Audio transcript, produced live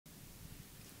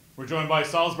We're joined by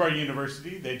Salisbury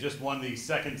University. They just won the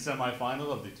second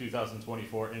semifinal of the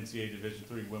 2024 NCAA Division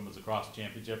III Women's Lacrosse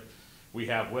Championship. We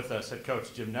have with us head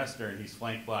coach Jim Nestor, and he's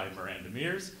flanked by Miranda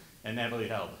Mears and Natalie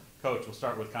Held. Coach, we'll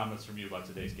start with comments from you about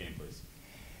today's game, please.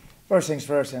 First things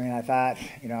first, I thought,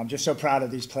 I'm just so proud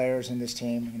of these players and this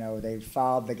team. They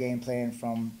followed the game plan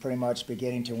from pretty much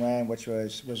beginning to end, which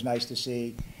was nice to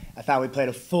see. I thought we played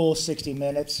a full 60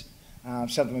 minutes,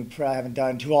 something we probably haven't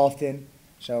done too often.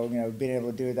 So, being able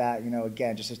to do that,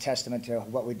 again, just a testament to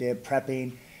what we did,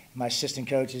 prepping. My assistant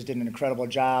coaches did an incredible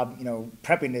job,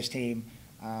 prepping this team.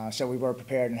 So we were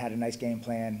prepared and had a nice game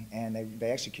plan, and they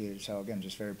executed. So, again,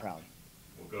 just very proud.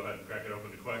 We'll go ahead and crack it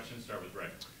open to questions. Start with Ray.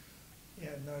 Yeah,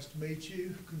 nice to meet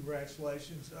you.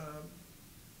 Congratulations.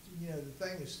 The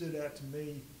thing that stood out to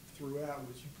me throughout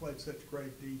was you played such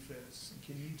great defense.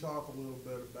 Can you talk a little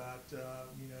bit about,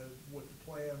 what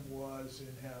the plan was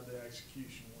and how the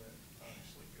execution went?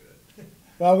 Obviously good.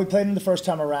 Well, we played them the first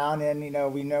time around, and,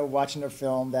 we know watching their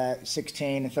film that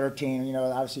 16 and 13,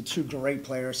 obviously two great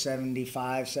players,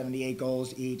 75, 78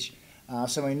 goals each.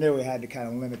 So we knew we had to kind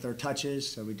of limit their touches,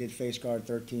 so we did face guard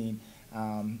 13.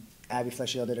 Abby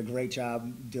Fleshiel did a great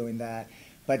job doing that.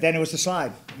 But then it was the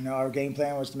slide. Our game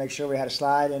plan was to make sure we had a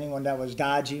slide. Anyone that was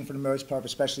dodging for the most part,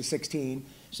 especially 16,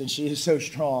 since she is so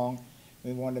strong,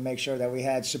 we wanted to make sure that we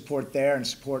had support there and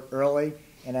support early.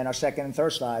 And then our second and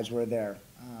third slides were there.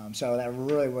 So that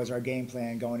really was our game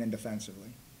plan going in defensively.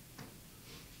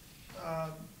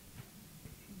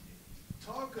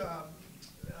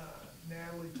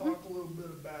 Natalie, talk a little bit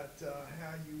about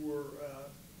how you were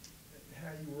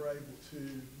able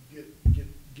to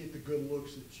get the good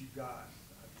looks that you got.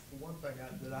 The one thing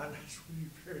that I noticed when you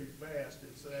very fast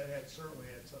is that certainly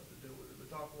had something to do with it. But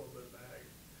talk a little bit about it.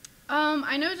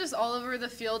 I know just all over the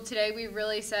field today, we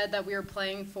really said that we were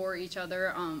playing for each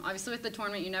other. Obviously, with the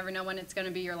tournament, you never know when it's going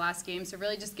to be your last game, so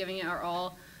really just giving it our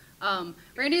all.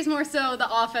 Randy's more so the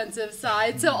offensive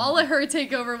side, so I'll let her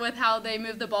take over with how they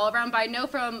move the ball around. But I know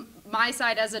from my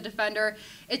side as a defender,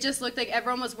 it just looked like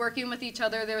everyone was working with each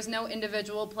other. There was no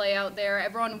individual play out there.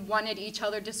 Everyone wanted each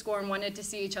other to score and wanted to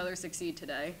see each other succeed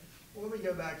today. Well, let me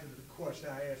go back to the question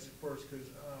I asked at first because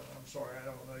I'm sorry, I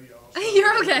don't know y'all. So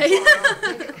you're okay.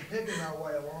 I'm picking my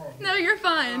way along here. No, you're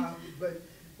fine. But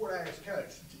what I asked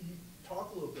Coach, you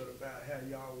talk a little bit about how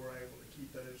y'all were able to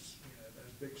keep those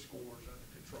big scores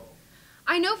under control.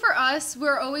 I know for us,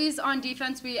 we're always on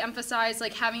defense, we emphasize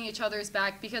having each other's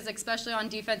back because especially on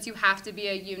defense, you have to be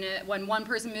a unit. When one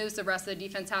person moves, the rest of the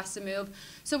defense has to move.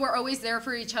 So we're always there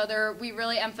for each other. We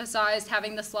really emphasized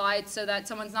having the slides so that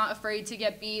someone's not afraid to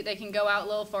get beat. They can go out a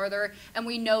little farther, and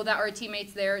we know that our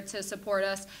teammates there to support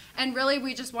us. And really,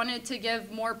 we just wanted to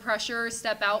give more pressure,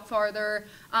 step out farther,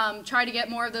 try to get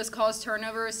more of those caused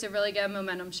turnovers to really get a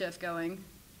momentum shift going.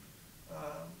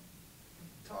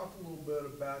 Talk a little bit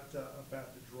about the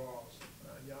draws.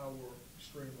 Y'all were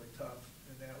extremely tough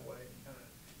in that way.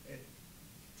 And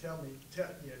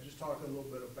just talk a little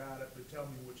bit about it, but tell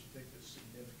me what you think the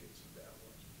significance of that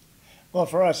was. Well,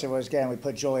 for us, it was, again, we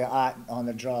put Julia Ott on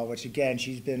the draw, which, again,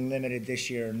 she's been limited this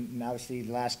year. And obviously,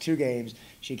 the last two games,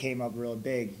 she came up real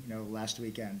big, last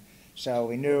weekend. So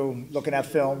we knew, looking at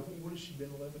film. What has she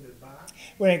been limited by?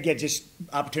 We didn't get just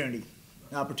opportunity.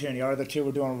 Our other two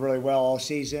were doing really well all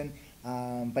season.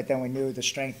 But then we knew the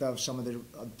strength of some of the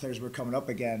players we were coming up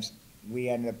against. We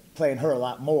ended up playing her a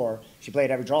lot more. She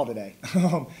played every draw today,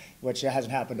 which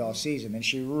hasn't happened all season. And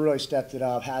she really stepped it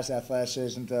up, has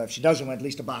athleticism. If she doesn't win, at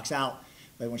least a box out.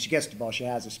 But when she gets the ball, she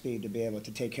has the speed to be able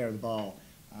to take care of the ball.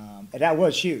 And that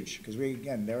was huge because they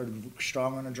were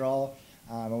strong on the draw.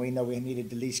 And we know we needed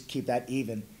to at least keep that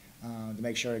even to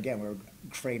make sure, again, we were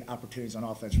creating opportunities on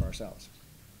offense for ourselves.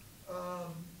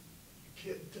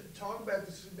 Talk about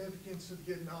the significance of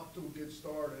getting off to a good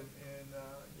start and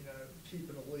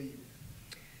keeping a lead.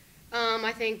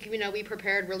 I think we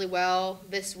prepared really well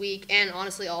this week and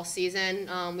honestly all season.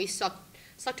 We stuck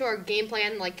to our game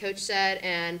plan, like Coach said,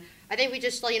 and I think we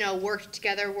just worked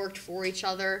together, worked for each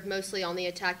other, mostly on the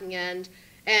attacking end,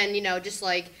 and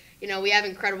we have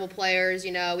incredible players.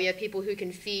 We have people who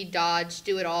can feed, dodge,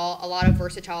 do it all. A lot of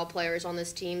versatile players on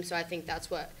this team, so I think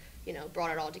that's what brought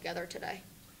it all together today.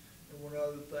 And one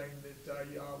other thing that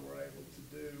y'all were able to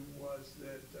do was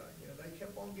that they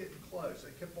kept on getting close.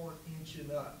 They kept on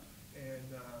inching up.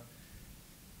 And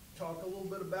talk a little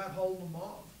bit about holding them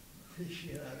off.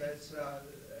 That's how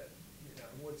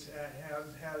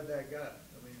did that go?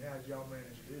 I mean, how did y'all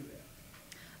manage to do that?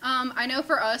 I know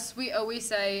for us, we always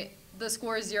say the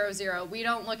score is 0-0. We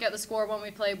don't look at the score when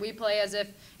we play. We play as if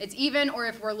it's even or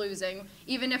if we're losing.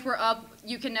 Even if we're up,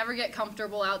 you can never get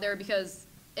comfortable out there because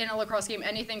in a lacrosse game,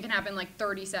 anything can happen in like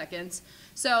 30 seconds.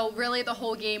 So really the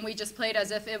whole game, we just played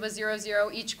as if it was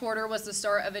 0-0. Each quarter was the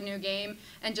start of a new game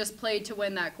and just played to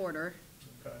win that quarter.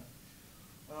 Okay.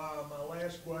 My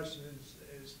last question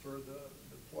is for the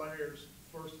players.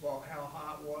 First of all, how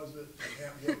hot was it,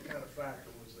 and what kind of factor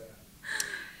was that?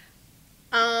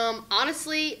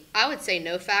 Honestly, I would say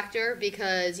no factor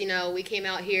because, you know, we came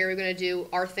out here, we're going to do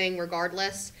our thing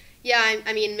regardless. Yeah,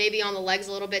 I mean, maybe on the legs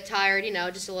a little bit tired, you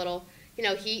know, just a little, you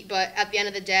know, heat, but at the end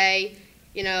of the day,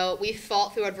 you know, we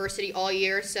fought through adversity all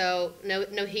year, so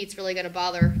no heat's really going to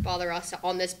bother us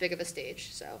on this big of a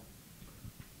stage, so.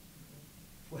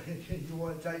 You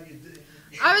want to take it?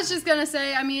 I was just going to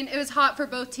say, I mean, it was hot for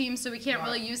both teams, so we can't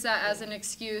really use that as an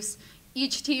excuse.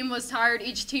 Each team was tired.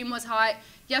 Each team was hot.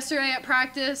 Yesterday at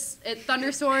practice, it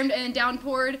thunderstormed and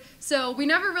downpoured, so we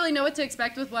never really know what to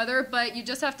expect with weather, but you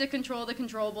just have to control the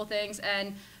controllable things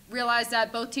and realize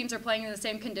that both teams are playing in the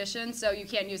same conditions, so you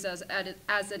can't use it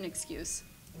as an excuse.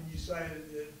 When you say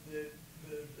that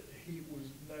the heat was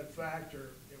no factor,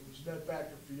 it was no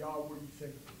factor for y'all. What do you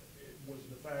think it was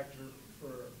the factor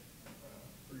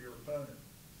for your opponent?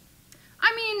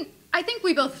 I mean, I think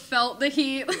we both felt the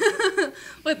heat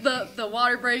with the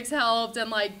water breaks helped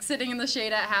and like sitting in the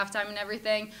shade at halftime and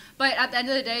everything. But at the end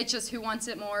of the day, it's just who wants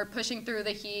it more, pushing through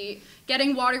the heat,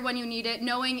 getting water when you need it,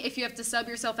 knowing if you have to sub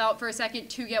yourself out for a second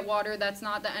to get water, that's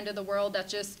not the end of the world.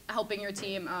 That's just helping your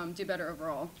team do better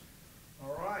overall.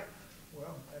 All right.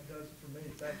 Well, that does it for me.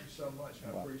 Thank you so much.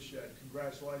 I appreciate it.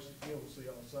 Congratulations. We'll see you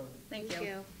on Sunday. Thank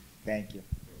you. Thank you.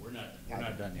 We're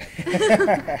not done yet.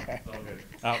 It's all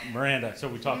good. Miranda, so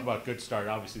we talked about good start.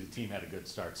 Obviously, the team had a good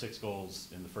start, 6 goals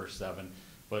in the first 7,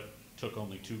 but took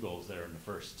only 2 goals there in the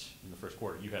first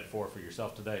quarter. You had 4 for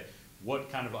yourself today.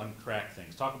 What kind of uncracked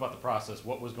things? Talk about the process.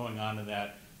 What was going on in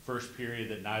that first period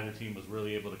that neither team was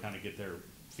really able to kind of get their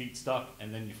feet stuck,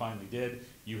 and then you finally did.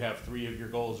 You have 3 of your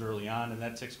goals early on in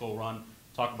that 6-goal run.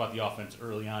 Talk about the offense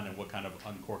early on and what kind of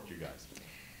uncorked you guys.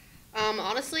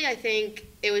 Honestly, I think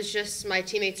it was just my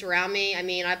teammates around me. I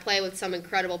mean, I play with some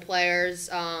incredible players,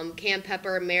 Cam,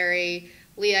 Pepper, Mary,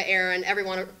 Leah, Aaron,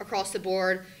 everyone across the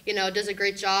board, you know, does a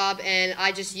great job, and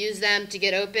I just use them to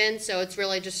get open, so it's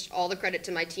really just all the credit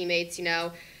to my teammates, you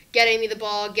know, getting me the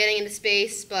ball, getting into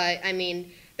space, but, I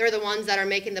mean, they're the ones that are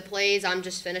making the plays, I'm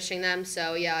just finishing them,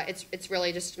 so, yeah, it's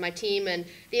really just my team and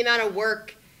the amount of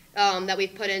work that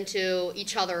we've put into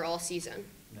each other all season.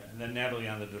 And then Natalie,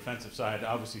 on the defensive side,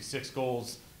 obviously 6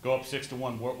 goals, go up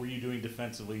 6-1. What were you doing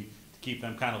defensively to keep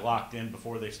them kind of locked in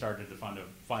before they started to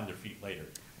find their feet later?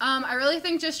 I really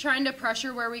think just trying to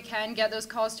pressure where we can, get those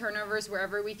calls turnovers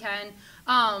wherever we can.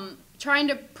 Trying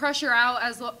to pressure out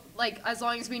as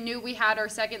long as we knew we had our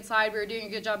second slide, we were doing a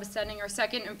good job of sending our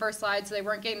second and first slide, so they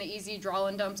weren't getting the easy draw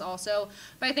and dumps also.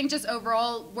 But I think just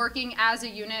overall working as a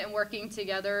unit and working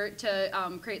together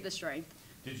to create the strength.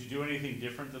 Did you do anything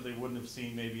different that they wouldn't have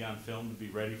seen maybe on film to be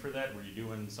ready for that? Were you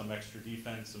doing some extra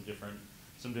defense, some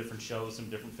different shows, some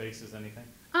different faces, anything?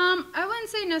 I wouldn't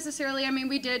say necessarily. I mean,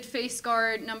 we did face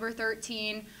guard number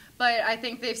 13, but I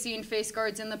think they've seen face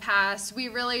guards in the past.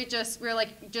 We're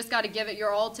just got to give it your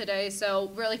all today.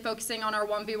 So really focusing on our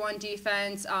 1v1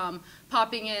 defense,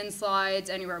 popping in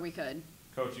slides anywhere we could.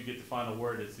 Coach, you get the final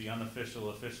word. It's the unofficial,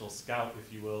 official scout,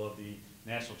 if you will, of the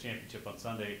national championship on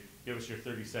Sunday. Give us your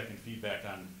 30-second feedback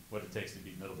on what it takes to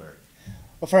beat Middlebury.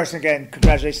 Well, first, again,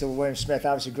 congratulations to William Smith.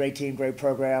 Obviously, great team, great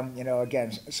program. You know,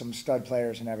 again, some stud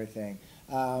players and everything.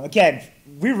 Again,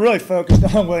 we really focused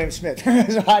on William Smith.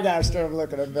 So I got to start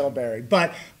looking at Middlebury.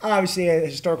 But obviously, a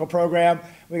historical program.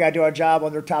 We got to do our job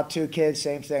on their top 2 kids.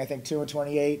 Same thing, I think 2 and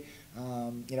 28.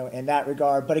 You know, in that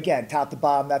regard. But again, top to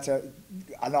bottom, that's an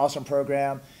awesome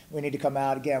program. We need to come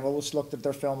out again. We'll just look at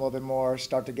their film a little bit more,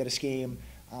 start to get a scheme.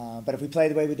 But if we play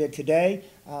the way we did today,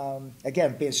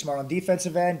 again, being smart on the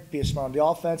defensive end, being smart on the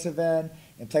offensive end,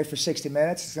 and play for 60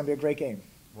 minutes, it's going to be a great game.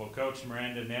 Well, Coach,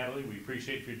 Miranda, and Natalie, we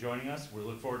appreciate you joining us. We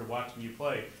look forward to watching you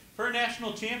play for a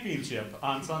national championship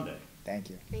on Sunday. Thank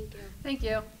you. Thank you. Thank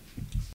you.